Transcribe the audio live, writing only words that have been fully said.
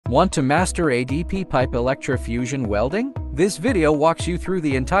Want to master ADP pipe electrofusion welding? This video walks you through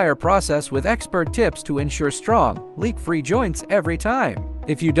the entire process with expert tips to ensure strong, leak-free joints every time.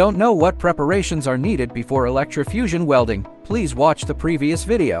 If you don't know what preparations are needed before electrofusion welding, please watch the previous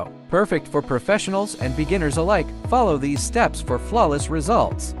video. Perfect for professionals and beginners alike, follow these steps for flawless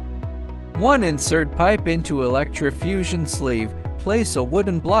results. 1. Insert pipe into electrofusion sleeve. Place a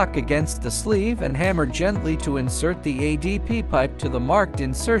wooden block against the sleeve and hammer gently to insert the ADP pipe to the marked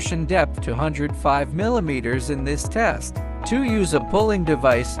insertion depth to 105 mm in this test. 2. Use a pulling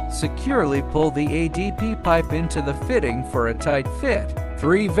device. Securely pull the ADP pipe into the fitting for a tight fit.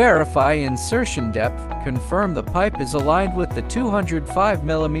 3. Verify insertion depth. Confirm the pipe is aligned with the 205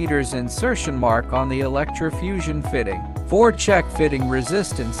 mm insertion mark on the electrofusion fitting. 4. Check fitting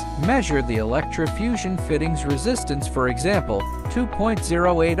resistance. Measure the electrofusion fitting's resistance, for example,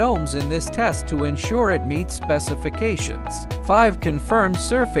 2.08 ohms in this test to ensure it meets specifications. 5. Confirm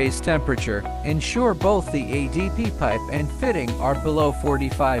surface temperature. Ensure both the ADP pipe and fitting are below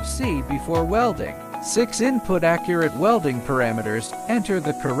 45 C before welding. 6. Input accurate welding parameters. Enter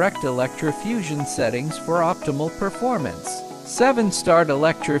the correct electrofusion settings for optimal performance. 7. Start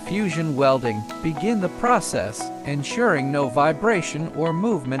electrofusion welding. Begin the process, ensuring no vibration or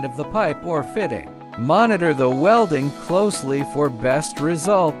movement of the pipe or fitting. Monitor the welding closely for best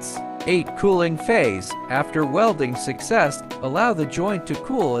results. 8. Cooling phase. After welding success, allow the joint to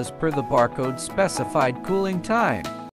cool as per the barcode specified cooling time.